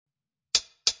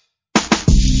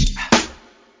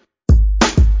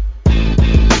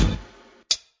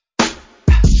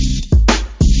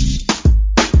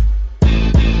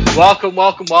Welcome,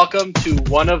 welcome, welcome to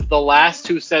one of the last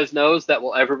Who Says No's that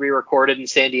will ever be recorded in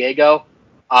San Diego.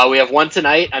 We have one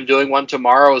tonight. I'm doing one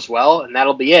tomorrow as well, and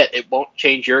that'll be it. It won't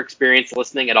change your experience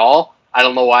listening at all. I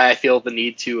don't know why I feel the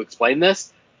need to explain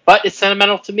this, but it's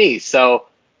sentimental to me. So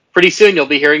pretty soon you'll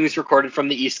be hearing these recorded from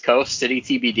the East Coast, City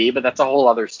TBD, but that's a whole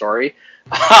other story.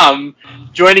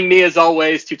 Joining me as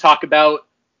always to talk about...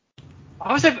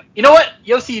 You know what,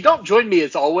 Yossi, you don't join me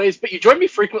as always, but you join me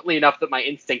frequently enough that my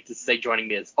instinct is to say joining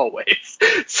me as always.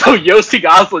 So Yossi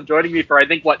Goslin joining me for, I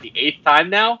think, the 8th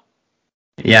time now?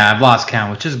 Yeah, I've lost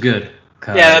count, which is good.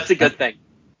 Yeah, that's a good thing.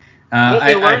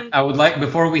 I would like,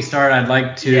 before we start, I'd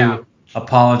like to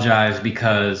apologize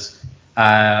because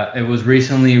it was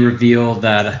recently revealed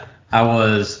that I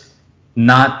was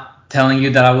not telling you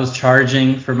that I was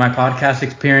charging for my podcast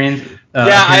experience.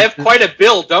 I have quite a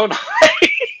bill, don't I?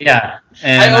 Yeah,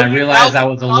 and I realized that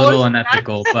was a little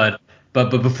unethical, but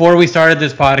before we started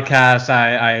this podcast,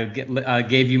 I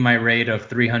gave you my rate of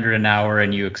 $300 an hour,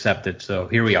 and you accepted. So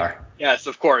here we are. Yes,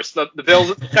 of course. The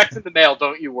bills, the check's in the mail.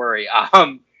 Don't you worry.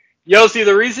 Yossi,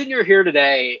 the reason you're here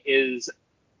today is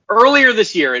earlier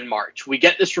this year in March, we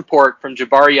get this report from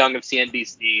Jabari Young of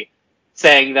CNBC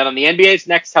saying that on the NBA's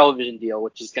next television deal,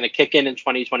 which is going to kick in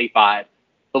 2025,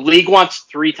 the league wants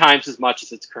 3 times as much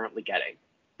as it's currently getting.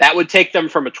 That would take them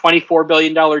from a $24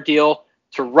 billion deal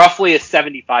to roughly a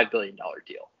 $75 billion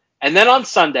deal. And then on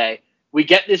Sunday, we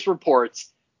get these reports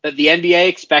that the NBA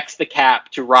expects the cap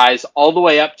to rise all the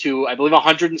way up to, I believe,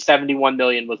 171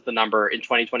 million was the number in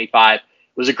 2025. It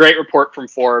was a great report from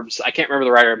Forbes. I can't remember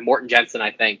the writer, Morton Jensen, I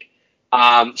think.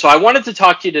 So I wanted to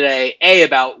talk to you today, A,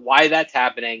 about why that's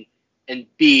happening, and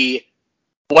B,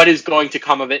 what is going to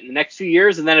come of it in the next few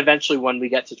years, and then eventually when we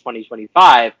get to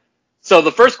 2025. So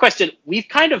the first question, we've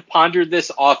kind of pondered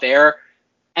this off air,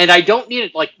 and I don't need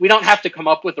it, we don't have to come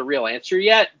up with a real answer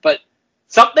yet, but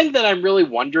something that I'm really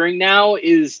wondering now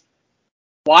is,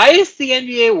 why is the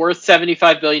NBA worth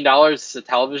 $75 billion as a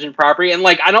television property? And,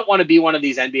 I don't want to be one of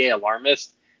these NBA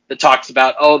alarmists that talks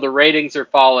about, the ratings are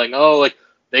falling.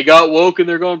 They got woke and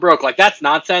they're going broke. That's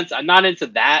nonsense. I'm not into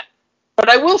that. But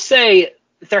I will say,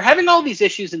 if they're having all these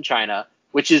issues in China,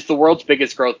 which is the world's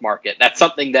biggest growth market, that's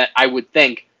something that I would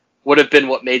think would have been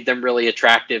what made them really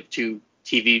attractive to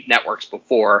TV networks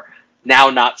before. Now,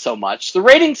 not so much. The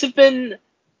ratings have been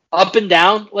up and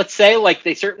down, let's say.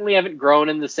 They certainly haven't grown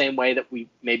in the same way that we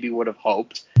maybe would have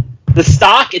hoped. The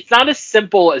stock, it's not as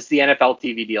simple as the NFL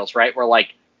TV deals, right? Where,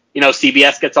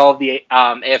 CBS gets all of the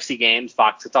AFC games,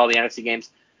 Fox gets all the NFC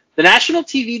games. The national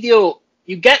TV deal,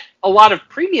 you get a lot of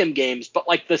premium games, but,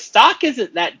 the stock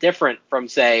isn't that different from,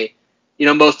 say,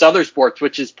 most other sports,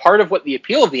 which is part of what the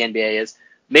appeal of the NBA is.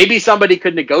 Maybe somebody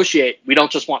could negotiate, we don't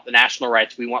just want the national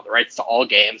rights, we want the rights to all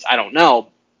games. I don't know.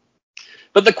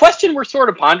 But the question we're sort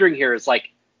of pondering here is,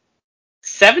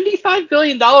 $75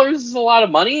 billion is a lot of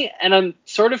money, and I'm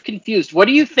sort of confused. What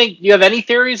do you think? Do you have any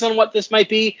theories on what this might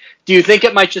be? Do you think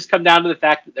it might just come down to the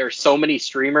fact that there are so many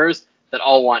streamers that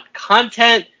all want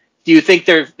content? Do you think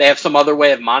they have some other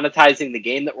way of monetizing the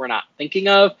game that we're not thinking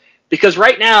of? Because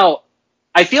right now,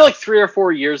 I feel like 3 or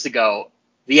 4 years ago,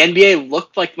 the NBA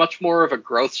looked like much more of a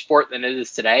growth sport than it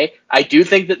is today. I do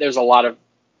think that there's a lot of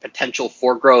potential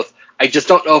for growth. I just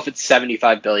don't know if it's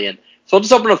 $75 billion. So I'll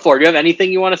just open the floor. Do you have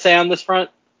anything you want to say on this front?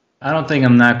 I don't think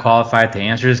I'm that qualified to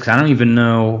answer this because I don't even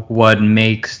know what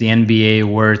makes the NBA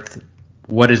worth,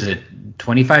 what is it,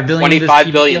 $25 billion?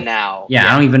 $25 billion now. Yeah,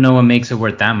 I don't even know what makes it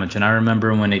worth that much. And I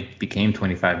remember when it became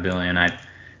 $25 billion, I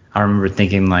remember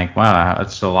thinking wow,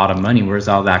 that's a lot of money. Where's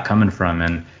all that coming from?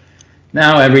 And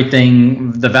now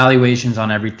the valuations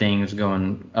on everything is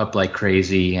going up like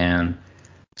crazy. And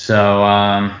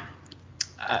so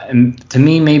to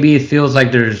me, maybe it feels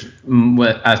like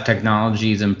as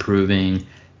technology is improving,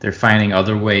 they're finding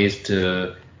other ways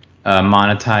to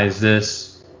monetize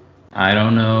this. I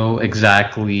don't know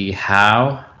exactly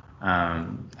how.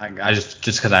 I just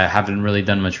because I haven't really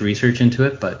done much research into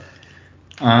it, but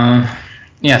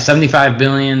 75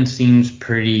 billion seems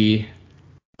pretty.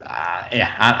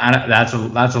 That's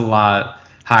a lot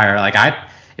higher.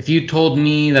 If you told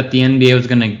me that the NBA was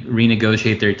going to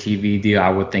renegotiate their TV deal, I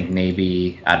would think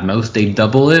maybe at most they'd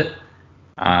double it.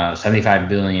 75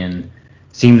 billion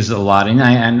seems a lot.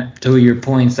 And to your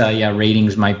points that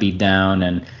ratings might be down,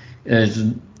 and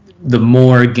the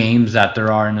more games that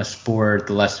there are in a sport,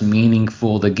 the less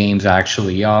meaningful the games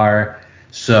actually are.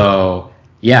 So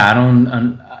I don't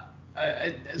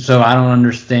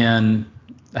understand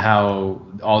how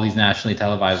all these nationally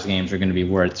televised games are going to be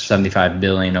worth 75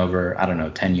 billion over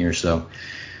 10 years. So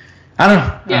I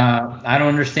don't know. I don't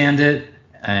understand it,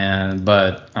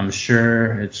 but I'm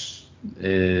sure it's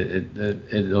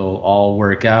it'll all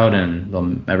work out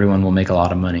and everyone will make a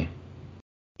lot of money.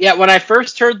 Yeah, when I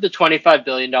first heard the $25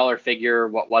 billion figure,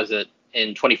 what was it,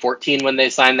 in 2014 when they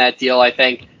signed that deal, I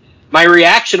think, my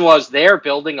reaction was they're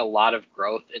building a lot of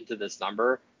growth into this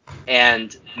number,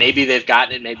 and maybe they've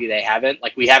gotten it, maybe they haven't.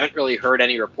 Like, we haven't really heard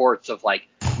any reports of, like,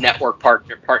 network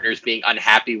partners being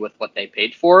unhappy with what they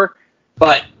paid for,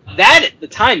 but that at the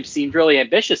time seemed really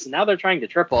ambitious, and now they're trying to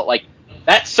triple it. Like,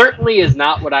 that certainly is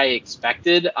not what I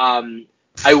expected.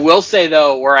 I will say,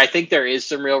 though, where I think there is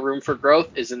some real room for growth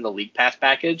is in the League Pass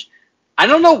package. I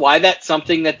don't know why that's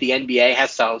something that the NBA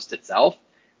has to host itself,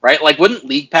 right? Like, wouldn't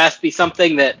League Pass be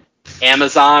something that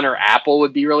Amazon or Apple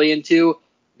would be really into?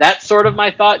 That's sort of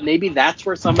my thought. Maybe that's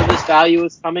where some of this value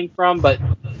is coming from. But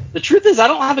the truth is, I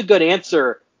don't have a good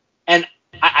answer. And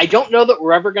I don't know that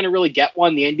we're ever going to really get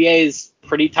one. The NBA is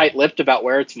pretty tight-lipped about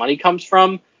where its money comes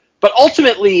from. But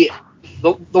ultimately,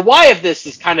 the why of this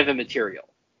is kind of immaterial.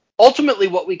 Ultimately,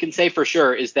 what we can say for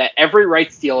sure is that every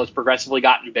rights deal has progressively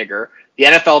gotten bigger. The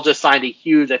NFL just signed a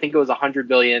huge, I think it was 100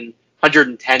 billion,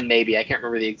 110 maybe, I can't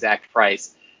remember the exact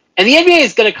price. And the NBA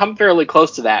is going to come fairly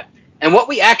close to that. And what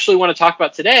we actually want to talk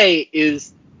about today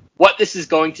is what this is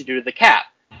going to do to the cap.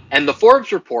 And the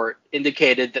Forbes report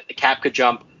indicated that the cap could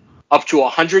jump up to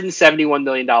 $171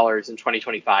 million in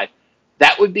 2025.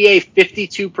 That would be a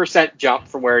 52% jump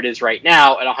from where it is right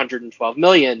now at $112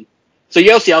 million. So,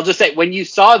 Yossi, I'll just say, when you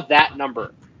saw that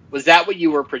number, was that what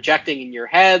you were projecting in your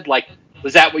head? Like,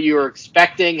 was that what you were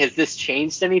expecting? Has this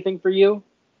changed anything for you?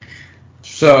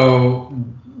 So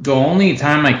the only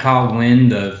time I caught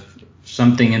wind of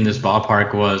something in this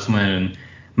ballpark was when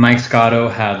Mike Scotto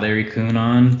had Larry Kuhn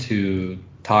on to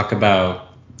talk about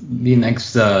the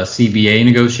next CBA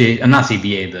negotiate, not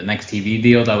CBA, the next TV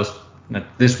deal that was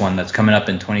this one that's coming up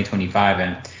in 2025,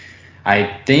 and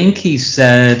I think he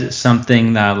said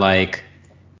something that like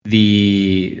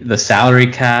the salary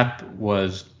cap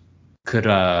could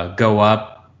go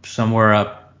up somewhere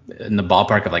up in the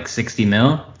ballpark of like 60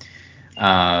 mil.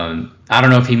 I don't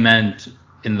know if he meant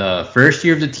in the first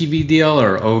year of the TV deal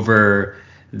or over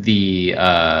the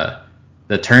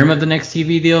term of the next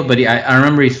TV deal, but I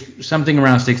remember he's something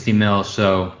around 60 mil.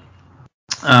 So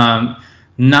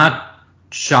not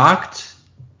shocked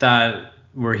that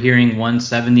we're hearing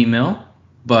 170 mil,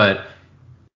 but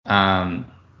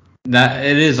that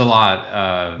it is a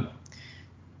lot,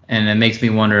 and it makes me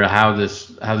wonder how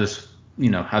this how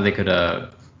they could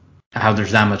how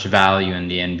there's that much value in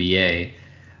the NBA.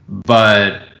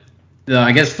 But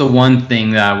I guess the one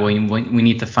thing that we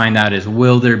need to find out is,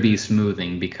 will there be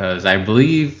smoothing? Because I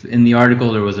believe in the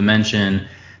article there was a mention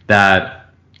that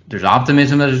there's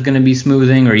optimism that there's going to be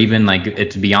smoothing, or even like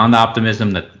it's beyond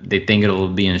optimism that they think it'll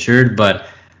be insured. But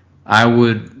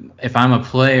if I'm a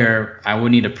player, I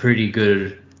would need a pretty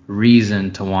good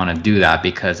reason to want to do that,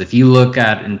 because if you look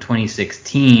at in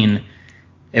 2016,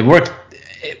 it worked.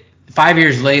 5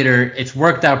 years later, it's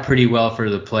worked out pretty well for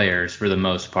the players for the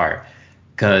most part,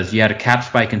 because you had a cap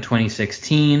spike in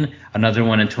 2016, another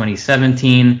one in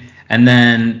 2017, and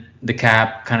then the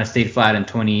cap kind of stayed flat in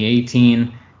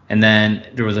 2018, and then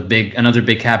there was another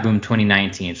big cap boom in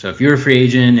 2019. So if you're a free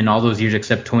agent in all those years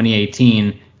except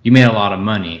 2018, you made a lot of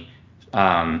money.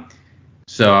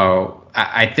 So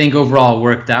I think overall it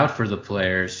worked out for the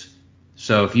players.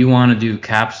 So if you want to do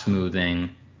cap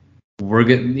smoothing,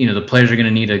 the players are going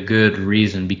to need a good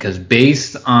reason, because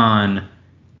based on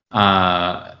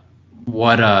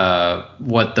what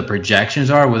the projections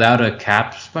are without a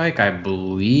cap spike, I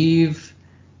believe,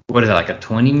 what is that, like a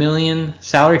 20 million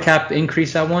salary cap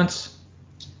increase at once?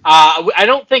 I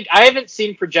haven't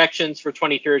seen projections for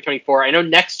 23 or 24. I know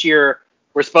next year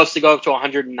we're supposed to go up to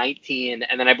 119,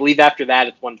 and then I believe after that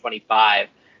it's 125.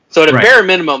 So at a bare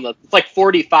minimum, it's like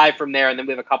 45 from there, and then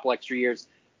we have a couple extra years.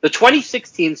 The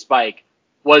 2016 spike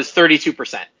was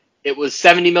 32%. It was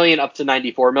 70 million up to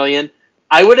 94 million.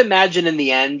 I would imagine in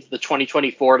the end, the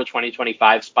 2024 to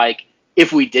 2025 spike,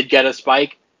 if we did get a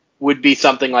spike, would be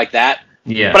something like that.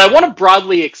 Yeah. But I want to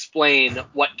broadly explain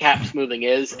what cap smoothing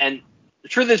is. And the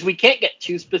truth is, we can't get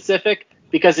too specific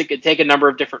because it could take a number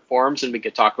of different forms, and we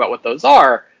could talk about what those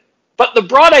are. But the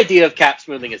broad idea of cap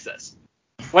smoothing is this.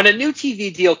 When a new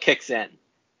TV deal kicks in,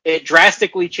 it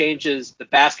drastically changes the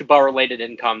basketball-related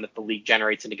income that the league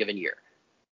generates in a given year.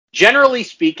 Generally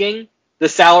speaking, the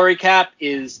salary cap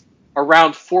is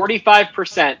around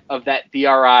 45% of that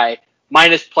BRI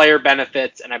minus player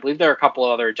benefits, and I believe there are a couple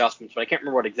of other adjustments, but I can't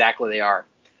remember what exactly they are.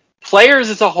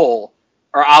 Players as a whole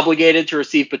are obligated to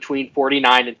receive between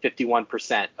 49 and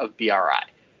 51% of BRI.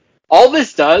 All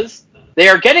this does, they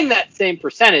are getting that same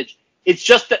percentage. It's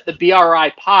just that the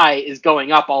BRI pie is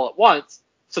going up all at once,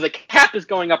 So the cap is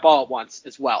going up all at once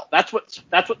as well. That's what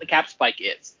the cap spike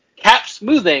is. Cap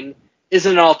smoothing is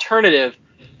an alternative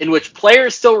in which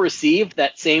players still receive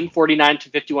that same 49 to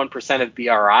 51% of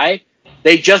BRI.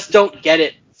 They just don't get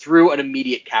it through an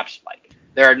immediate cap spike.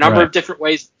 There are a number of different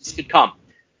ways this could come.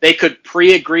 They could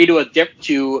pre-agree to a dip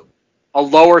to a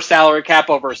lower salary cap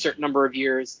over a certain number of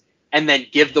years and then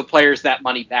give the players that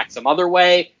money back some other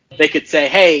way. They could say,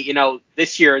 hey,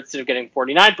 this year instead of getting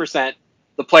 49%,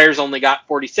 the players only got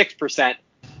 46%.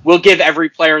 We'll give every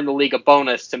player in the league a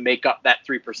bonus to make up that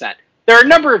 3%. There are a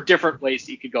number of different ways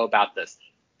that you could go about this.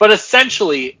 But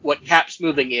essentially what cap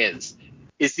smoothing is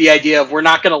the idea of we're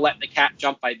not going to let the cap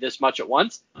jump by this much at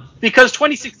once. Because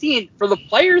 2016, for the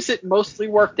players, it mostly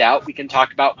worked out. We can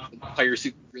talk about the players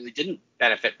who really didn't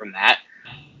benefit from that.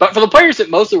 But for the players, it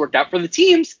mostly worked out. For the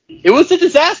teams, it was a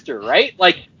disaster, right?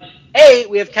 Like, A,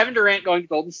 we have Kevin Durant going to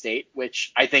Golden State,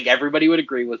 which I think everybody would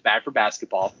agree was bad for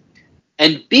basketball.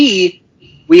 And B,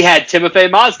 we had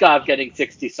Timofey Mozgov getting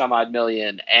 60-some-odd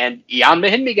million, and Ian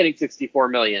Mahinmi getting $64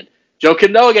 million,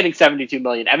 Joakim Noah getting $72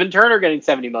 million, Evan Turner getting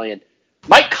 $70 million.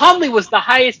 Mike Conley was the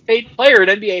highest paid player in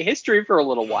NBA history for a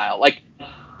little while. Like,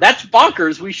 that's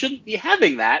bonkers. We shouldn't be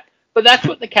having that, but that's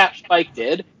what the cap spike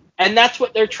did, and that's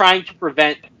what they're trying to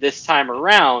prevent this time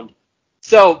around.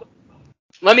 So,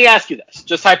 let me ask you this,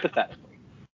 just hypothetically.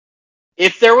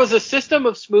 If there was a system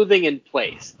of smoothing in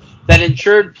place that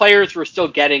ensured players were still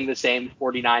getting the same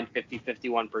 49, 50,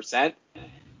 51%,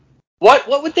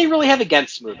 what would they really have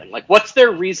against smoothing? Like, what's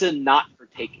their reason not for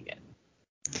taking it?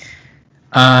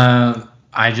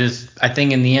 I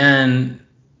think in the end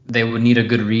they would need a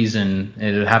good reason.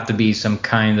 It would have to be some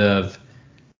kind of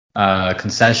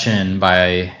concession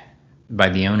by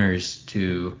the owners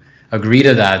to agree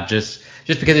to that. Just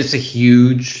because it's a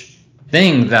huge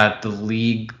thing that the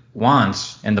league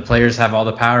wants, and the players have all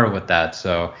the power with that.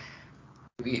 So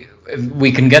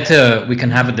we can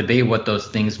have a debate what those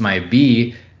things might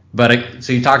be. But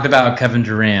so you talked about Kevin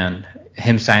Durant,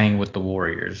 him signing with the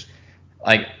Warriors.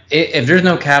 Like, if there's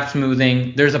no cap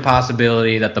smoothing, there's a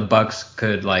possibility that the Bucks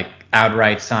could like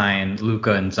outright sign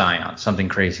Luka and Zion, something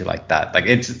crazy like that. Like,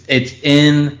 it's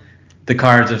in the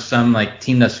cards of some like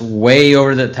team that's way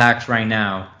over the tax right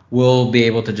now will be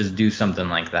able to just do something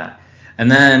like that. And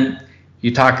then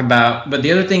you talk about, but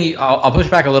the other thing, I'll push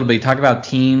back a little bit. You talk about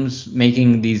teams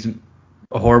making these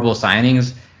horrible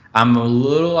signings. I'm a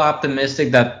little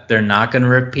optimistic that they're not going to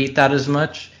repeat that as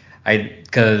much.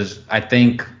 Because I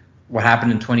think what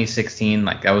happened in 2016,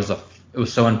 like, it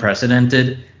was so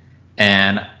unprecedented,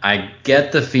 and I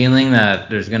get the feeling that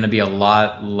there's going to be a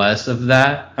lot less of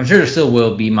that. I'm sure there still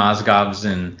will be Mozgovs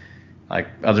and like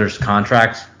others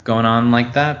contracts going on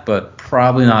like that, but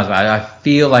probably not. I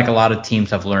feel like a lot of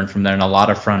teams have learned from there, and a lot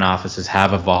of front offices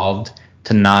have evolved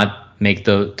to not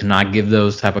give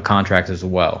those type of contracts as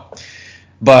well.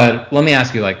 But let me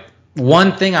ask you, like,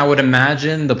 one thing I would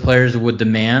imagine the players would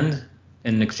demand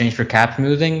in exchange for cap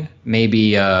smoothing,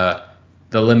 maybe the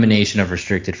elimination of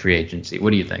restricted free agency.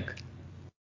 What do you think?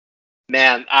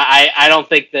 Man, I don't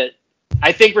think that.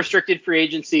 I think restricted free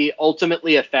agency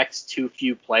ultimately affects too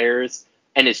few players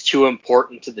and is too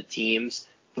important to the teams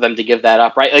for them to give that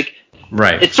up, right? Like,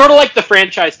 right. It's sort of like the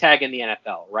franchise tag in the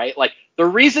NFL, right? Like, the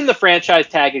reason the franchise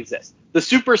tag exists, the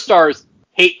superstars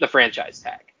hate the franchise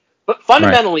tag. But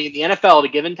fundamentally, in the NFL at a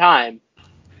given time,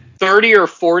 30 or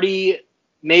 40,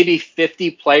 maybe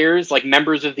 50 players, like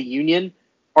members of the union,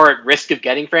 are at risk of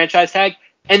getting franchise tag,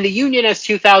 and the union has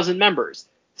 2,000 members.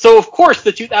 So, of course,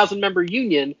 the 2,000-member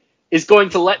union is going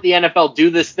to let the NFL do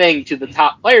this thing to the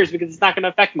top players because it's not going to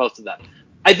affect most of them.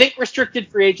 I think restricted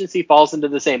free agency falls into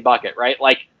the same bucket, right?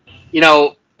 Like,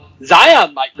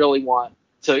 Zion might really want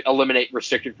to eliminate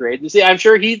restricted free agency. I'm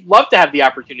sure he'd love to have the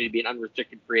opportunity to be an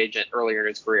unrestricted free agent earlier in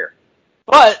his career.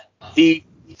 But the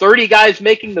 30 guys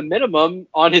making the minimum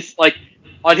on his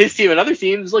team and other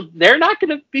teams, like, they're not going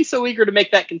to be so eager to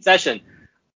make that concession.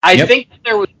 I think if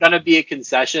there was going to be a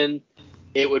concession,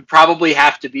 it would probably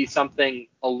have to be something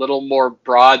a little more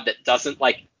broad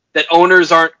that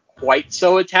owners aren't quite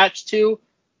so attached to.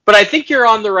 But I think you're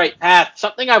on the right path.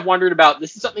 Something I've wondered about,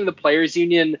 this is something the players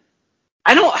union,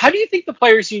 how do you think the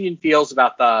players union feels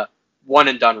about the one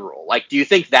and done rule? Like, do you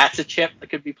think that's a chip that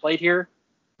could be played here?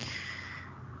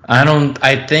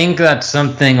 I think that's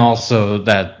something also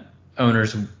that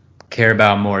owners care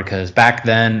about more, because back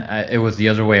then it was the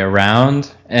other way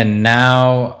around, and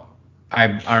now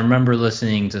I remember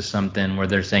listening to something where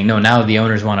they're saying, no, now the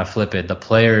owners want to flip it. The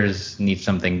players need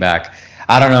something back.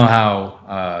 I don't know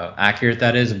how accurate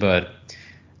that is, but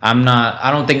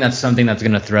I don't think that's something that's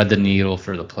going to thread the needle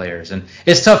for the players. And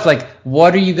it's tough. Like,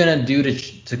 what are you going to do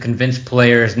to convince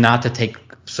players not to take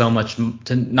so much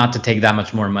not to take that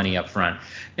much more money up front.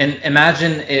 And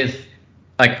imagine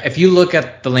if you look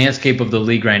at the landscape of the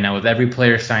league right now with every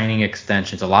player signing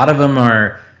extensions, a lot of them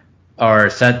are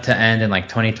set to end in like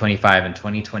 2025 and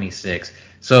 2026.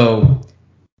 So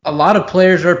a lot of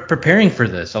players are preparing for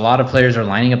this. A lot of players are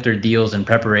lining up their deals in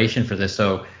preparation for this.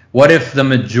 So what if the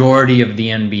majority of the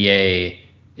NBA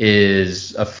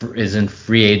is in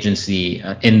free agency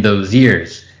in those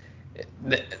years?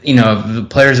 You know, if the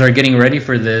players are getting ready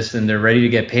for this and they're ready to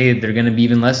get paid, they're going to be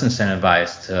even less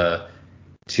incentivized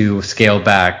to scale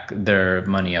back their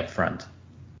money up front.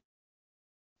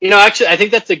 You know, actually, I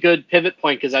think that's a good pivot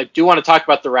point because I do want to talk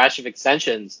about the rash of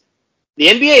extensions. The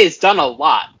NBA has done a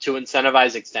lot to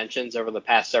incentivize extensions over the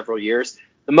past several years.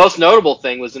 The most notable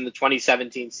thing was in the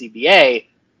 2017 CBA.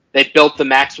 They built the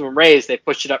maximum raise. They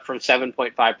pushed it up from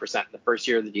 7.5% the first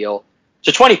year of the deal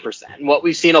to 20%. And what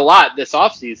we've seen a lot this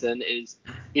offseason is,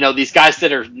 you know, these guys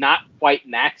that are not quite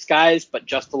max guys, but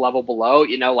just a level below,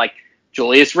 you know, like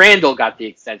Julius Randle got the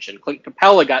extension. Clint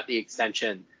Capella got the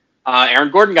extension. Aaron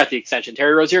Gordon got the extension.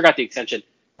 Terry Rozier got the extension.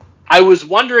 I was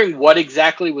wondering what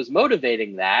exactly was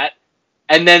motivating that.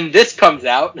 And then this comes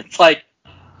out, and it's like,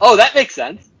 oh, that makes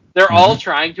sense. They're all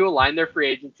trying to align their free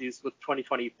agencies with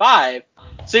 2025.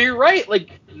 So you're right.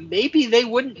 Like, maybe they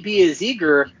wouldn't be as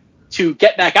eager to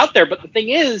get back out there. But the thing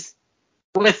is,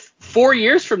 with 4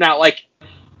 years from now, like,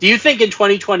 do you think in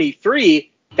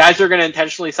 2023, guys are going to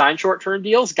intentionally sign short-term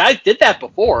deals? Guys did that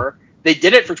before. They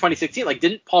did it for 2016. Like,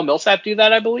 didn't Paul Millsap do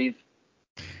that, I believe?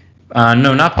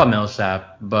 No, not Paul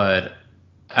Millsap, but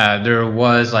there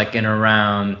was like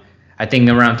I think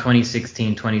around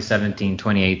 2016, 2017,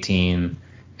 2018,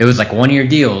 it was like 1 year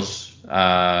deals.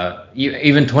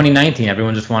 Even 2019,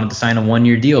 everyone just wanted to sign a 1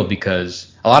 year deal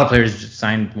because a lot of players just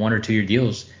signed 1 or 2 year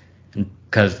deals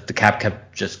because the cap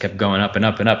kept going up and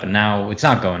up and up. And now it's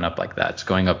not going up like that. It's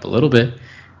going up a little bit,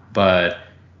 but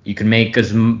you can make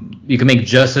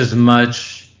just as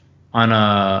much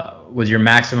with your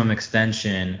maximum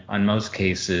extension on most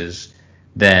cases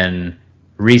than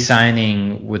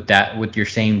re-signing with your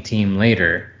same team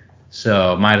later.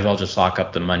 So might as well just lock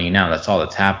up the money now. That's all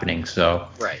that's happening. So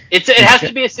right. It has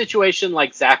to be a situation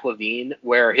like Zach LaVine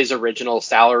where his original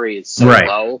salary is so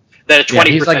low that a 20%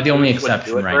 he's like the only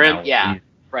exception right now. Yeah,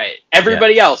 right.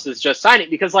 Everybody else is just signing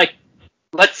because, like,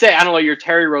 let's say, I don't know, you're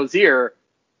Terry Rozier,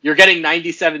 you're getting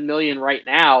 $97 million right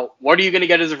now. What are you going to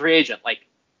get as a free agent? Like,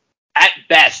 at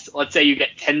best, let's say you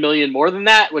get $10 million more than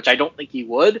that, which I don't think he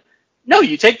would. No,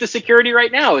 you take the security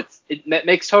right now. It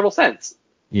makes total sense.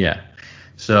 Yeah.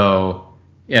 So,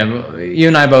 yeah, you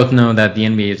and I both know that the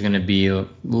NBA is going to be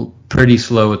pretty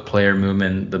slow with player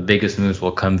movement. The biggest moves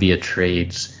will come via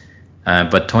trades.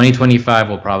 But 2025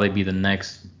 will probably be the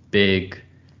next big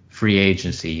free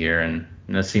agency year. And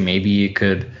let's see, maybe you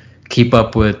could keep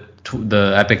up with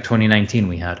the epic 2019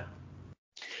 we had.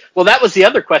 Well, that was the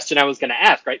other question I was going to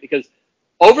ask, right? Because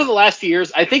over the last few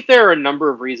years, I think there are a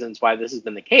number of reasons why this has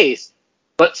been the case.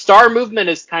 But star movement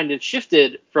has kind of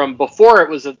shifted from before it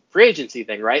was a free agency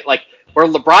thing, right? Like where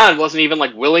LeBron wasn't even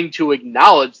like willing to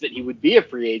acknowledge that he would be a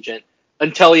free agent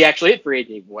until he actually hit free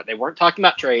agent. They weren't talking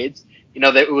about trades. You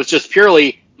know, that it was just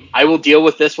purely, I will deal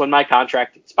with this when my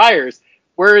contract expires.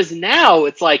 Whereas now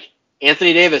it's like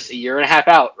Anthony Davis, a year and a half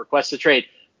out, requests a trade.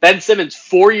 Ben Simmons,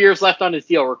 4 years left on his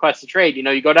deal, requests a trade. You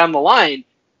know, you go down the line,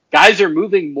 guys are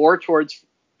moving more towards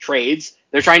trades.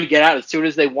 They're trying to get out as soon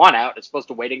as they want out, as opposed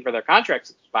to waiting for their contracts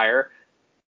to expire.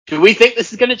 Do we think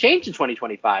this is going to change in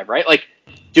 2025, right? Like,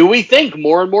 do we think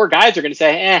more and more guys are going to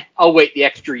say, I'll wait the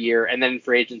extra year, and then in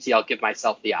free agency, I'll give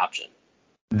myself the option?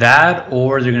 That,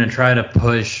 or they're going to try to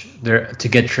push to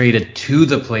get traded to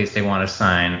the place they want to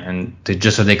sign, and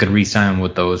just so they could re-sign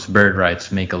with those bird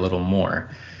rights, make a little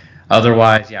more.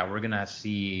 Otherwise, yeah, we're going to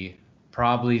see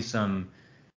probably some.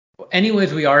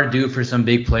 Anyways, we are due for some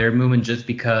big player movement just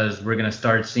because we're going to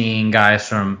start seeing guys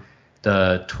from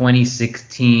the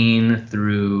 2016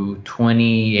 through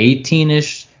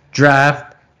 2018-ish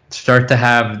draft start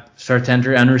to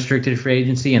enter unrestricted free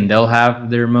agency, and they'll have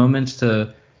their moments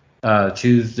to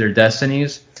choose their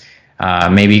destinies.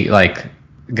 Maybe like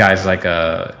guys like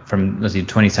from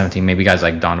 2017, maybe guys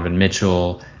like Donovan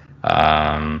Mitchell,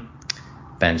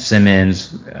 Ben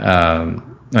Simmons.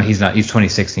 No, he's not. He's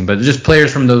 2016. But just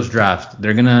players from those drafts.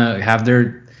 They're gonna have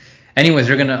their. Anyways,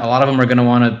 a lot of them are gonna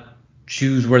want to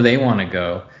choose where they want to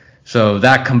go. So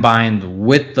that combined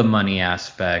with the money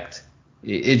aspect,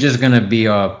 it's just gonna be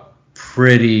a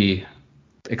pretty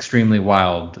extremely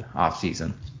wild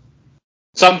offseason.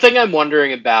 Something I'm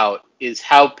wondering about is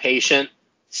how patient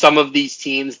some of these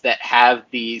teams that have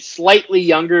the slightly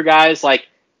younger guys, like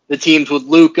the teams with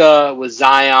Luka, with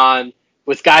Zion,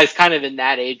 with guys kind of in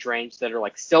that age range that are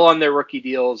like still on their rookie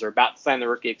deals or about to sign their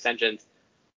rookie extensions,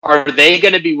 are they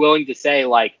going to be willing to say,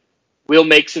 like, we'll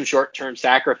make some short-term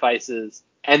sacrifices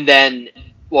and then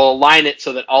we'll align it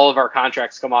so that all of our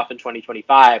contracts come off in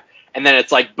 2025, and then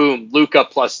it's like, boom, Luka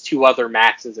plus 2 other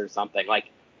maxes or something.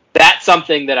 Like, that's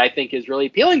something that I think is really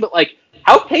appealing, but, like,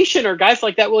 how patient are guys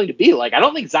like that willing to be? Like, I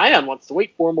don't think Zion wants to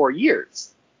wait 4 more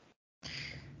years.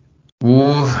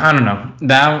 Well, I don't know.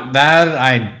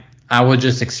 I would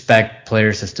just expect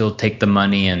players to still take the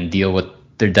money and deal with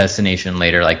their destination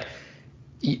later. Like,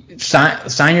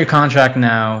 sign your contract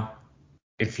now.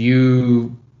 If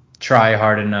you try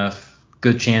hard enough,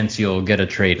 good chance you'll get a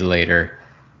trade later.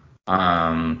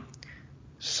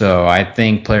 So I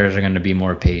think players are going to be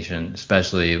more patient,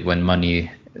 especially when money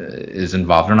is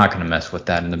involved. They're not going to mess with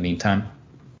that in the meantime.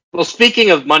 Well,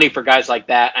 speaking of money for guys like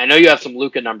that, I know you have some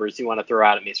Luka numbers you want to throw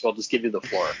out at me, so I'll just give you the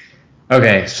floor.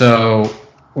 Okay, so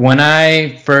when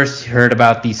I first heard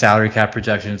about these salary cap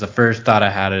projections, the first thought I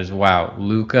had is, wow,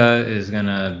 Luka is going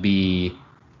to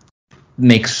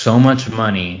make so much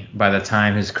money by the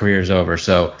time his career is over.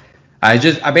 So I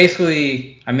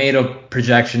made a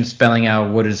projection spelling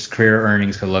out what his career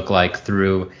earnings could look like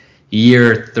through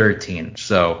year 13.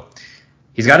 So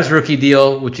he's got his rookie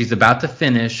deal, which he's about to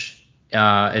finish.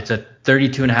 It's a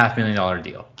 $32.5 million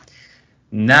deal.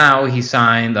 Now he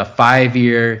signed a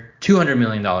 5-year, $200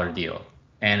 million deal,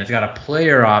 and it's got a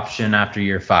player option after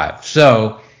year 5.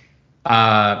 So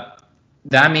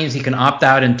that means he can opt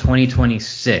out in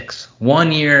 2026,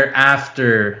 1 year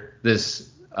after this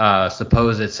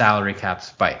supposed salary cap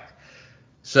spike.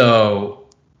 So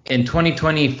in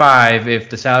 2025, if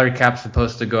the salary cap's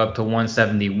supposed to go up to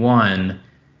 171,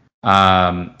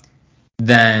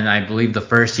 then I believe the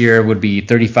first year would be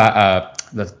the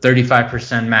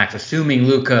 35% max, assuming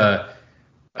Luka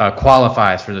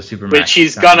qualifies for the Supermax. Which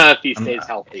he's gonna if he stays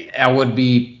healthy. I would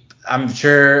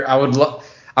love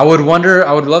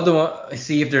to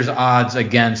see if there's odds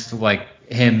against like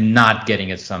him not getting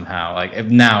it somehow. Like if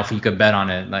he could bet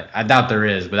on it, like I doubt there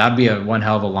is, but that'd be one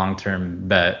hell of a long-term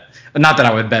bet. Not that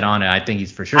I would bet on it. I think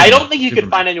he's for sure. I don't think you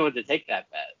could find anyone to take that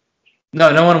bet.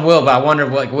 No one will, but I wonder,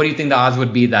 what do you think the odds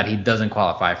would be that he doesn't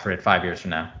qualify for it 5 years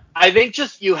from now? I think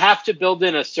just you have to build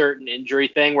in a certain injury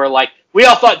thing where, like, we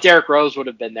all thought Derrick Rose would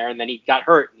have been there, and then he got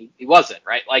hurt, and he wasn't,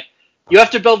 right? Like, you have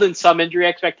to build in some injury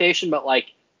expectation, but,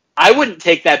 like, I wouldn't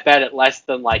take that bet at less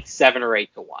than, like, 7 or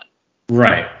 8 to 1.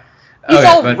 Right. He's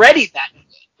already that good.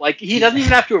 Like, he doesn't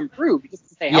even have to improve. He just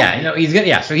has to stay healthy. Yeah, he's gonna.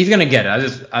 Yeah, so he's gonna get it.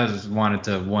 I just wanted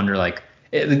to wonder, like,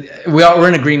 we're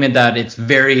in agreement that it's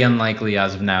very unlikely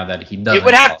as of now that he doesn't. It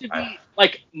would have to be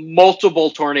like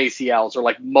multiple torn ACLs or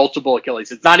like multiple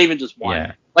Achilles. It's not even just one.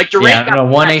 Yeah. Like Durant got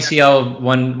one ACL,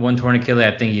 one torn Achilles.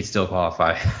 I think he'd still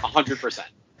qualify. 100%.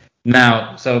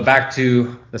 Now, so back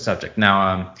to the subject.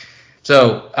 Now,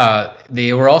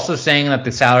 they were also saying that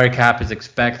the salary cap is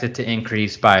expected to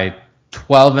increase by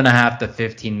 12.5 to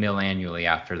 15 mil annually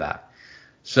after that.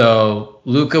 So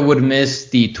Luka would miss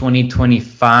the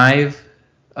 2025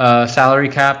 salary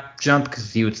cap jump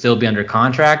because he would still be under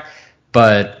contract,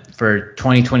 but for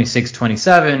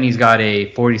 2026-27, he's got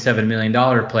a $47 million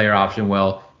player option.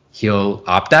 Well, he'll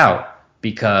opt out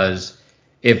because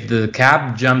if the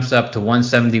cap jumps up to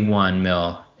 171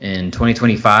 mil in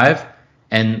 2025,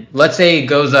 and let's say it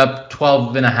goes up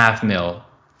 12.5 mil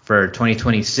for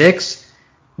 2026,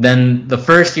 then the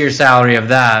first year salary of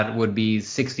that would be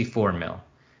 64 mil.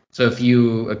 So if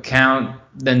you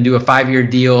then do a 5-year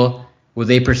deal with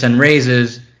 8%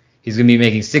 raises, he's going to be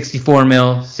making 64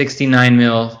 mil, 69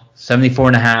 mil,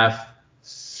 74.5,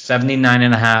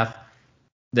 79.5,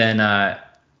 then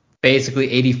basically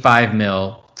 85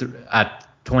 mil at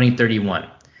 2031.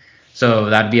 So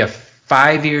that'd be a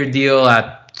 5-year deal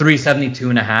at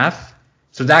 372.5.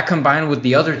 So that combined with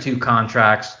the other 2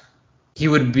 contracts, he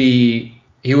would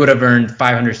have earned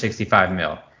 565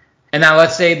 mil. And now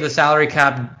let's say the salary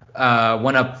cap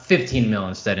went up 15 mil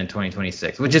instead in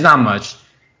 2026, which is not much.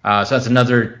 So that's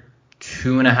another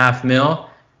 2.5 mil.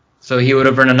 So he would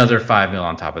have earned another 5 mil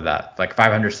on top of that, like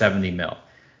 570 mil.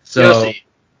 So Yossi,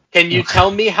 can you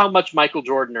tell me how much Michael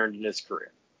Jordan earned in his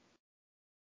career?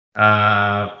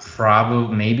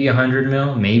 Probably maybe 100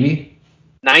 mil, maybe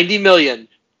 90 million.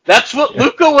 That's what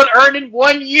Luka would earn in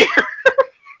 1 year.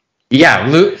 Yeah,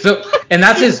 so and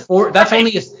that's that's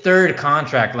only his 3rd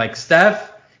contract. Like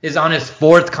Steph is on his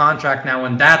 4th contract now,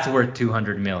 and that's worth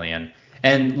 200 million.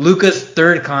 And Luka's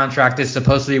 3rd contract is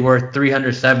supposed to be worth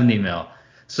 370 mil.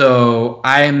 So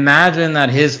I imagine that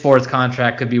his 4th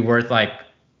contract could be worth like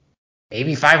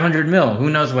maybe 500 mil. Who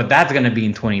knows what that's going to be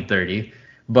in 2030?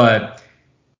 But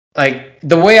like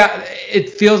the way it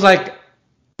feels like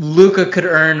Luka could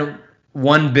earn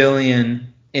 $1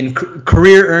 billion in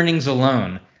career earnings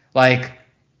alone. Like,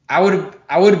 I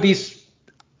would be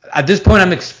at this point.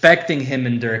 I'm expecting him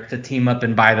and Dirk to team up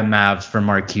and buy the Mavs for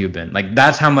Mark Cuban. Like,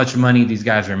 that's how much money these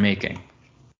guys are making.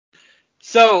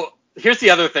 So here's the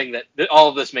other thing that all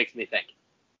of this makes me think.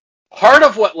 Part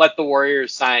of what let the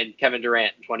Warriors sign Kevin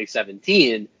Durant in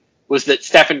 2017 was that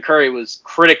Stephen Curry was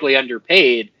critically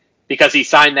underpaid because he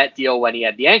signed that deal when he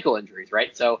had the ankle injuries,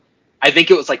 right? So I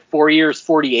think it was like 4 years,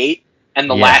 48, and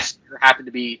the last year happened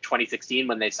to be 2016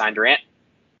 when they signed Durant.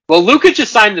 Well, Luka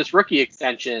just signed this rookie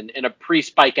extension in a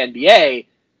pre-spike NBA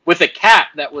with a cap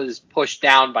that was pushed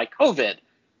down by COVID.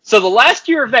 So the last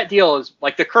year of that deal is,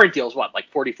 like, the current deal is what, like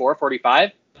 44,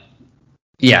 45?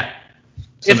 Yeah.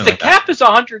 If the cap is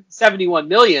 171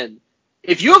 million,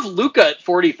 if you have Luka at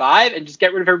 45 and just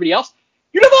get rid of everybody else,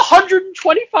 you'd have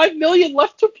 125 million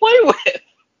left to play with.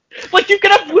 Like, you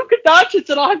could have Luka Doncic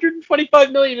at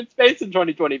 125 million in space in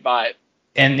 2025.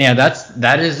 And yeah,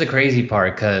 that is the crazy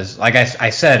part, because like I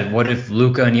said, what if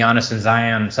Luka and Giannis and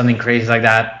Zion, something crazy like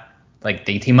that, like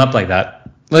they team up like that?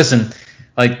 Listen,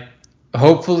 like,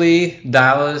 hopefully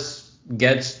Dallas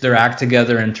gets their act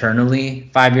together internally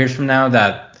 5 years from now,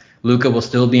 that Luka will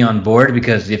still be on board,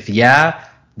 because if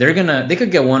they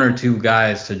could get one or two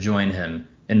guys to join him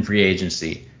in free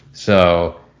agency.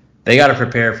 So they got to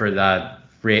prepare for that.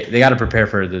 They got to prepare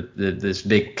for this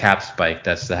big cap spike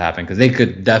that's to happen, because they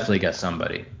could definitely get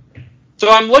somebody.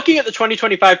 So I'm looking at the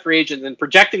 2025 free agents, and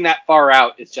projecting that far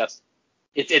out is just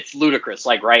it's ludicrous.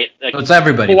 Like, right? Like, It's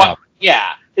everybody.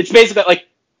 Yeah, it's basically like,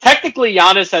 technically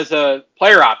Giannis has a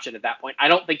player option at that point. I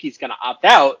don't think he's going to opt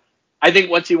out. I think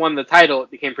once he won the title,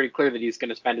 it became pretty clear that he's going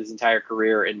to spend his entire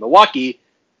career in Milwaukee.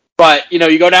 But,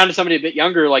 you go down to somebody a bit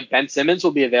younger, like Ben Simmons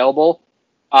will be available.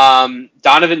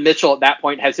 Donovan Mitchell at that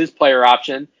point has his player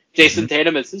option. Jason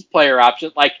Tatum has his player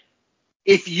option. Like,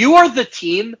 if you are the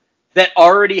team that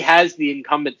already has the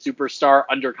incumbent superstar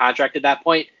under contract at that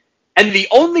point, and the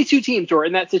only two teams who are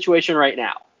in that situation right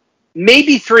now,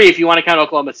 maybe three if you want to count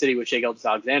Oklahoma City with Shai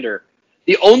Gilgeous-Alexander,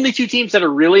 the only two teams that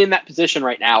are really in that position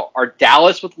right now are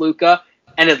Dallas with Luka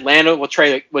and Atlanta with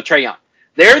Trae Young.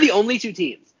 They're the only two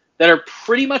teams that are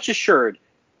pretty much assured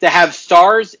to have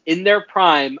stars in their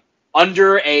prime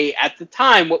under at the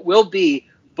time, what will be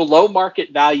below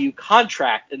market value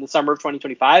contract in the summer of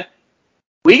 2025.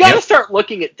 We got to start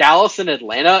looking at Dallas and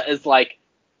Atlanta as, like,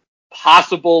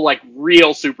 possible, like,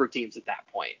 real super teams at that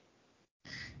point.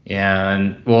 Yeah,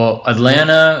 and well,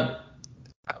 Atlanta,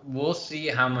 we'll see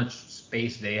how much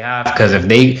space they have, because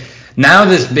if now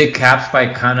this big cap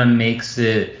spike kind of makes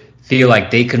it feel like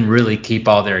they can really keep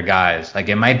all their guys. Like,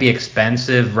 it might be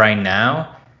expensive right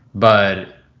now,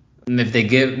 but if they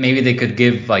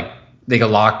could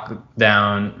lock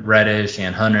down Reddish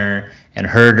and Hunter and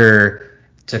Herder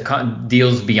to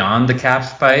deals beyond the cap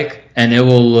spike, and it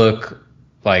will look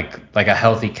like a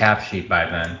healthy cap sheet by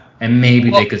then. And maybe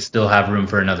they could still have room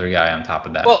for another guy on top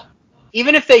of that. Well,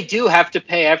 even if they do have to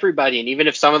pay everybody, and even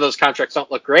if some of those contracts don't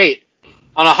look great,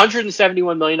 on a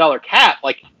 $171 million cap,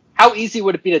 like, how easy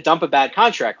would it be to dump a bad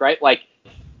contract, right? Like,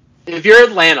 if you're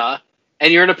Atlanta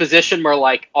and you're in a position where,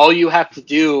 like, all you have to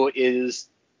do is,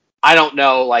 I don't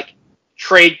know, like,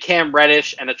 trade Cam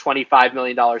Reddish and a $25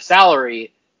 million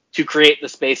salary to create the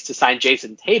space to sign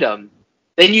Jason Tatum,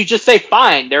 then you just say,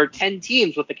 fine, there are 10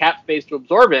 teams with the cap space to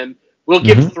absorb him. We'll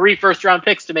give 3 first-round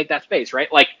picks to make that space,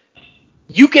 right? Like,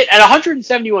 you get at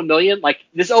 171 million, like,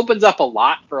 this opens up a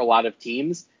lot for a lot of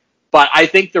teams, but I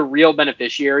think the real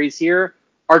beneficiaries here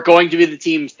are going to be the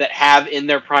teams that have in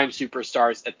their prime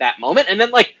superstars at that moment. And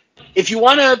then, like, if you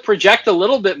want to project a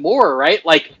little bit more, right,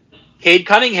 like Cade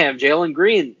Cunningham, Jalen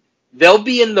Green, they'll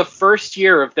be in the first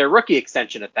year of their rookie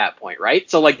extension at that point, right?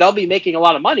 So, like, they'll be making a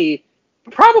lot of money,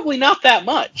 but probably not that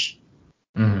much.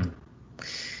 Mm-hmm.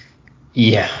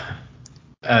 Yeah.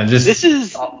 This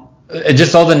is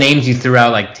just all the names you threw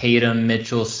out, like Tatum,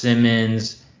 Mitchell,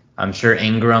 Simmons, I'm sure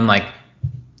Ingram, like,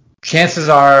 chances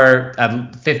are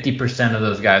 50% of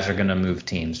those guys are going to move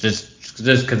teams just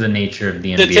because of the nature of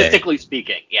the NBA. Statistically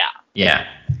speaking, yeah. Yeah,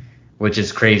 which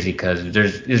is crazy, because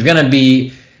there's going to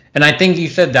be, and I think you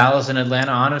said Dallas and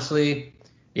Atlanta, honestly,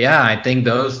 yeah, I think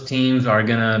those teams are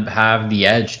going to have the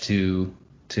edge to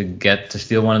get to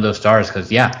steal one of those stars,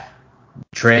 because, yeah,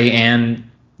 Trae and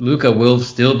Luka will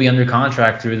still be under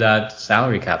contract through that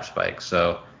salary cap spike.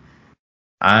 So,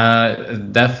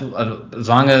 definitely, as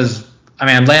long as, I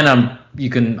mean, Atlanta,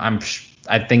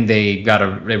 I think they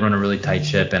run a really tight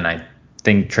ship, and I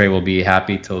think Trae will be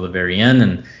happy till the very end,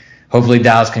 and hopefully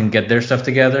Dallas can get their stuff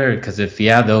together, because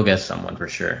they'll get someone for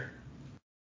sure.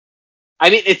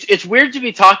 I mean, it's weird to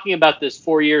be talking about this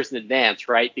 4 years in advance,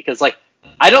 right? Because, like,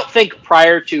 I don't think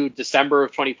prior to December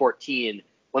of 2014,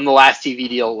 when the last TV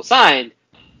deal was signed,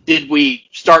 did we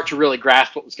start to really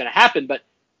grasp what was going to happen. But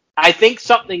I think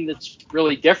something that's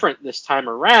really different this time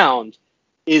around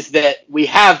is that we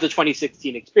have the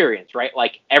 2016 experience, right?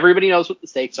 Like, everybody knows what the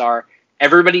stakes are.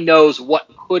 Everybody knows what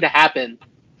could happen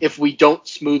if we don't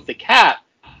smooth the cap.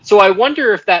 So I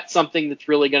wonder if that's something that's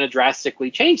really going to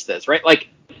drastically change this, right? Like,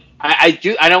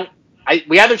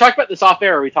 we either talked about this off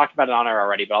air or we talked about it on air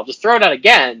already, but I'll just throw it out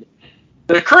again.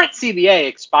 The current CBA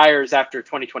expires after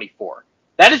 2024.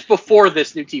 That is before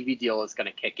this new TV deal is going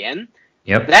to kick in.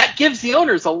 Yep. That gives the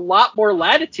owners a lot more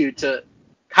latitude to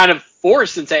kind of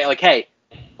force and say, like, hey,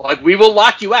 like, we will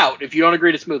lock you out if you don't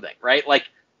agree to smoothing, right? Like,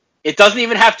 it doesn't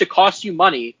even have to cost you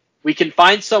money. We can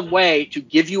find some way to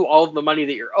give you all of the money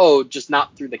that you're owed, just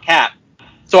not through the cap.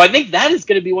 So I think that is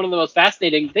going to be one of the most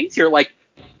fascinating things here. Like,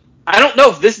 I don't know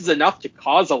if this is enough to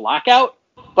cause a lockout,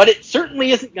 but it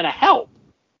certainly isn't going to help.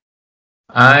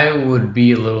 I would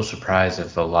be a little surprised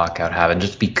if a lockout happened,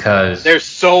 just because there's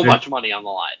so much money on the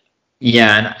line.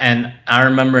 Yeah, and I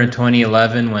remember in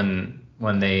 2011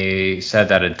 when they said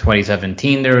that in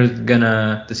 2017 the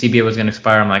CBA was gonna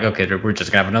expire. I'm like, okay, we're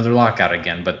just gonna have another lockout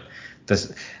again. But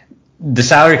the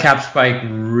salary cap spike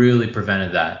really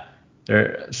prevented that.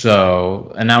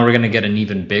 And now we're gonna get an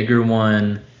even bigger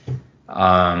one.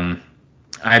 I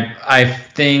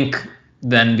think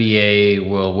the NBA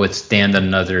will withstand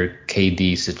another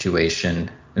KD situation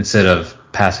instead of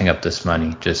passing up this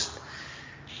money.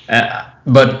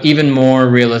 But even more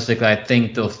realistically, I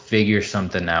think they'll figure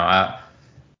something out.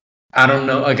 I don't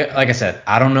know. Like I said,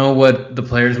 I don't know what the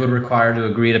players would require to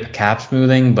agree to cap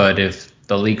smoothing. But if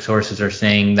the league sources are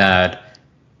saying that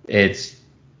it's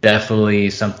definitely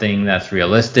something that's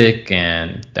realistic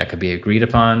and that could be agreed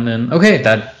upon, then okay,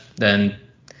 then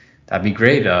that'd be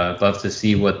great. I'd love to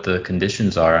see what the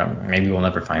conditions are. Maybe we'll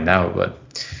never find out, but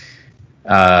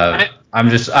I'm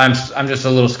just a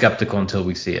little skeptical until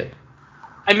we see it.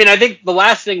 I mean, I think the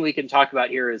last thing we can talk about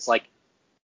here is, like,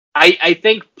 I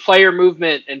think player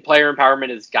movement and player empowerment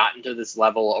has gotten to this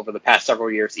level over the past several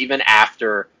years, even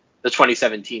after the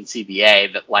 2017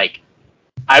 CBA, that, like,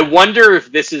 I wonder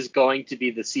if this is going to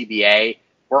be the CBA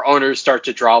where owners start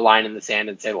to draw a line in the sand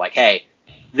and say, like, hey,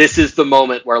 this is the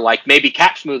moment where, like, maybe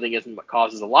cap smoothing isn't what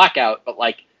causes a lockout, but,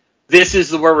 like, this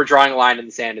is where we're drawing a line in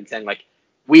the sand and saying, like,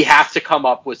 we have to come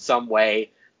up with some way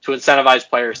to incentivize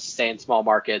players to stay in small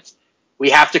markets. We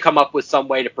have to come up with some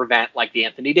way to prevent, like, the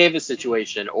Anthony Davis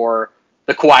situation or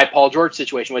the Kawhi Paul George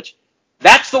situation, which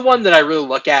that's the one that I really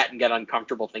look at and get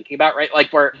uncomfortable thinking about, right?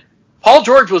 Like, where Paul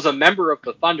George was a member of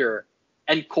the Thunder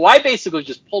and Kawhi basically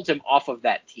just pulled him off of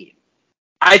that team.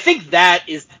 I think that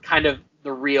is kind of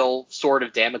the real sword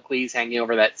of Damocles hanging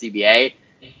over that CBA.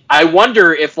 I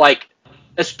wonder if, like,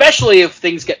 especially if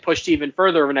things get pushed even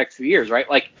further over the next few years, right?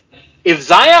 Like, if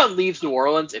Zion leaves New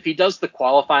Orleans, if he does the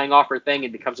qualifying offer thing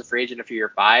and becomes a free agent after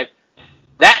year 5,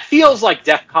 that feels like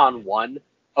DEFCON 1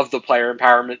 of the player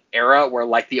empowerment era, where,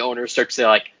 like, the owners start to say,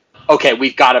 like, okay,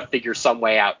 we've got to figure some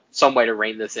way to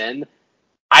rein this in.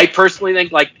 I personally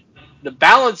think, like, the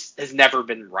balance has never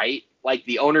been right. Like,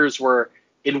 the owners were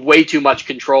in way too much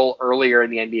control earlier in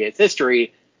the NBA's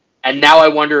history, and now I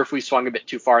wonder if we swung a bit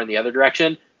too far in the other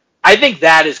direction. I think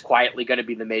that is quietly going to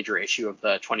be the major issue of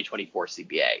the 2024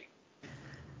 CBA.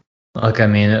 Look, I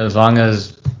mean, as long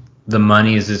as the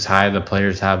money is as high, the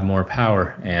players have more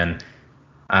power, and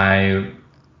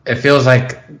it feels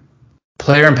like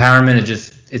player empowerment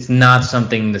it's not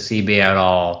something the CBA at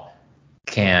all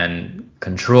can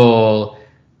control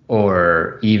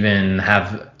or even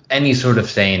have any sort of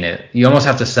say in it. You almost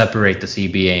have to separate the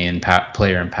CBA and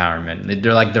player empowerment.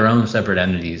 They're like their own separate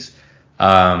entities.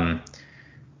 They're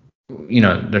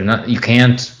not. You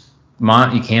can't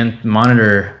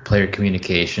monitor player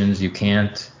communications. You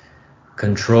can't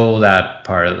control that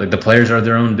part. Like, the players are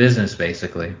their own business,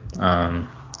 basically.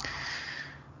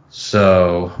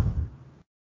 So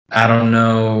I don't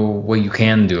know what you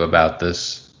can do about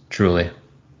this, truly.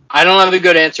 I don't have a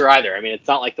good answer either. I mean, it's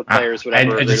not like the players would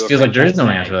ever. I just feel like there is no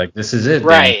answer. Like, this is it,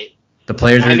 right? Man. The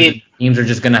players, the teams are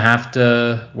just gonna have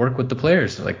to work with the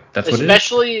players. Like, that's what it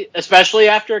is. Especially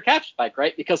after a cap spike,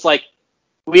 right? Because, like,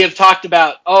 we have talked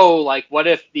about, like, what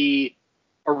if the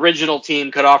original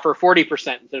team could offer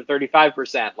 40% instead of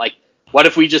 35%? Like, what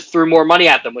if we just threw more money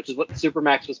at them, which is what the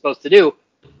Supermax was supposed to do?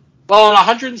 Well, on a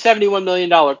 $171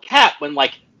 million cap, when,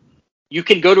 like, you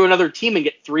can go to another team and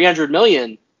get $300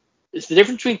 million, is the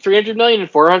difference between $300 million and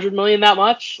 $400 million that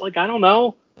much? Like, I don't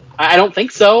know. I don't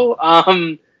think so.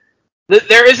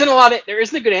 There isn't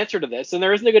a good answer to this, and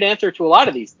there isn't a good answer to a lot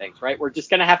of these things, right? We're just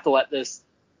going to have to let this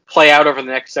play out over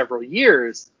the next several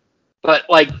years. But,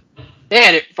 like,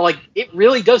 man, it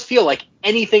really does feel like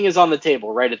anything is on the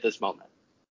table right at this moment.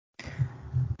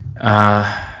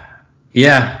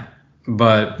 Yeah,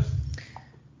 but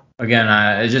again,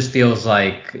 it just feels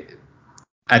like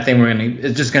I think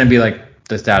it's just gonna be like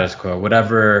the status quo.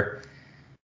 Whatever.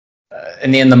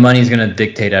 In the end, the money's gonna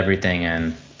dictate everything,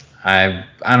 and I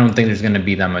don't think there's gonna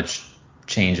be that much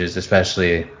changes,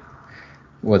 especially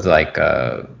with like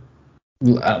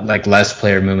less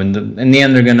player movement. In the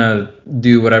end, they're gonna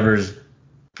do whatever's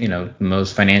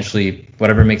most financially,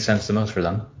 whatever makes sense the most for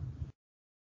them.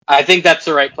 I think that's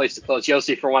the right place to close.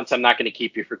 Yossi, for once, I'm not going to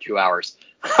keep you for 2 hours.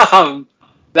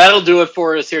 That'll do it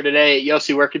for us here today.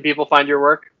 Yossi, where can people find your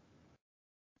work?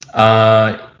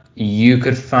 You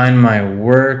could find my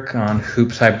work on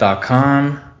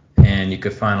hoopshype.com, and you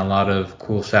could find a lot of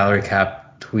cool salary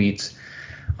cap tweets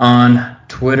on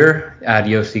Twitter at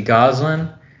Yossi Goslin.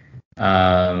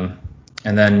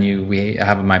 And then we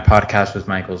have my podcast with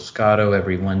Michael Scotto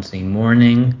every Wednesday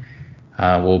morning.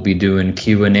 We'll be doing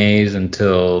Q&As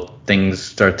until things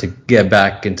start to get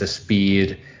back into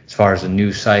speed as far as the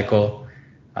news cycle.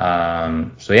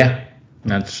 So yeah,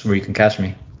 that's where you can catch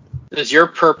me. Does your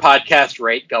per podcast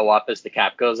rate go up as the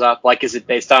cap goes up? Like, is it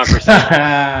based on a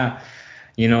percentage?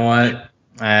 You know what?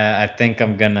 I think I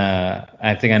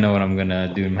know what I'm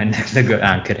gonna do in my next.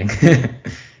 I'm kidding.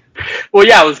 Well,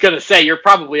 yeah, I was gonna say you're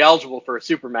probably eligible for a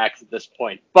supermax at this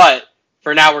point, but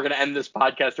for now we're gonna end this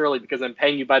podcast early because I'm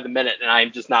paying you by the minute, and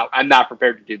I'm not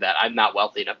prepared to do that. I'm not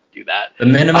wealthy enough to do that. The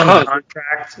minimum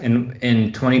contract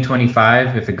in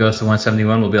 2025, if it goes to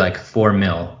 171, will be like $4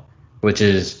 million, which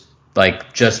is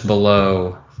like just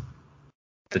below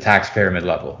the tax pyramid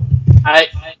level. I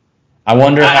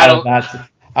wonder how that's.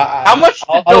 How much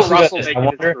did Bill Russell make? I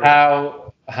wonder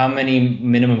how many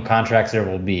minimum contracts there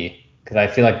will be, because I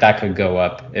feel like that could go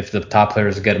up if the top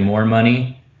players get more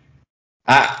money.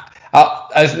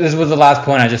 This was the last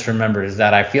point I just remembered, is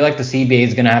that I feel like the CBA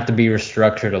is going to have to be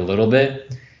restructured a little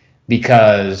bit,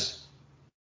 because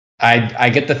I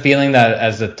get the feeling that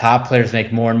as the top players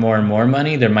make more and more and more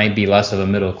money, there might be less of a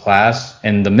middle class,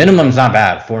 and the minimum's not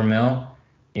bad, $4 million.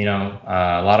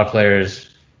 A lot of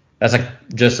players, that's like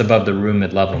just above the room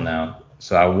mid-level now.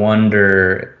 So I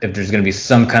wonder if there's going to be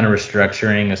some kind of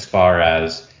restructuring as far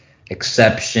as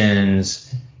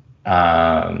exceptions,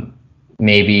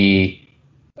 maybe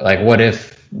like what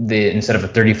if instead of a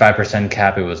 35%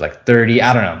 cap, it was like 30?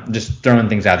 I don't know. Just throwing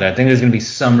things out there. I think there's going to be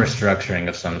some restructuring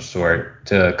of some sort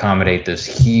to accommodate this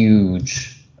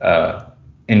huge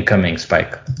incoming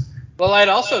spike. Well, I'd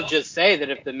also just say that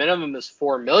if the minimum is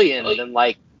 $4 million, then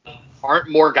like, aren't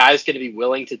more guys going to be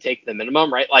willing to take the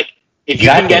minimum, right? Like, if you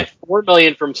can get $4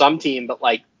 million from some team, but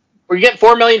like, or you get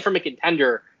 $4 million from a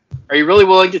contender, are you really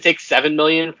willing to take $7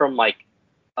 million from like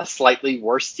a slightly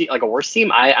worse team, like a worse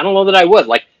team? I don't know that I would.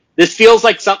 Like, this feels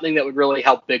like something that would really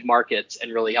help big markets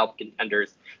and really help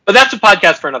contenders. But that's a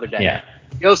podcast for another day. Yeah.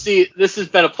 Yossi, this has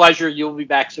been a pleasure. You'll be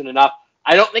back soon enough.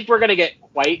 I don't think we're going to get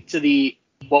quite to the,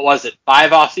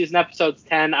 5 off-season episodes,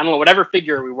 10? I don't know, whatever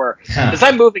figure we were. Because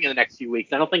I'm moving in the next few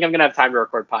weeks. I don't think I'm going to have time to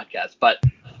record podcasts. But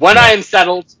when I am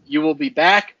settled, you will be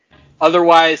back.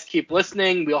 Otherwise, keep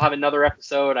listening. We'll have another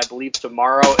episode, I believe,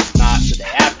 tomorrow, if not the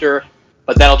day after.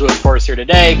 But that'll do it for us here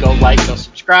today. Go like, go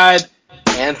subscribe.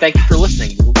 And thank you for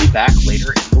listening. We'll be back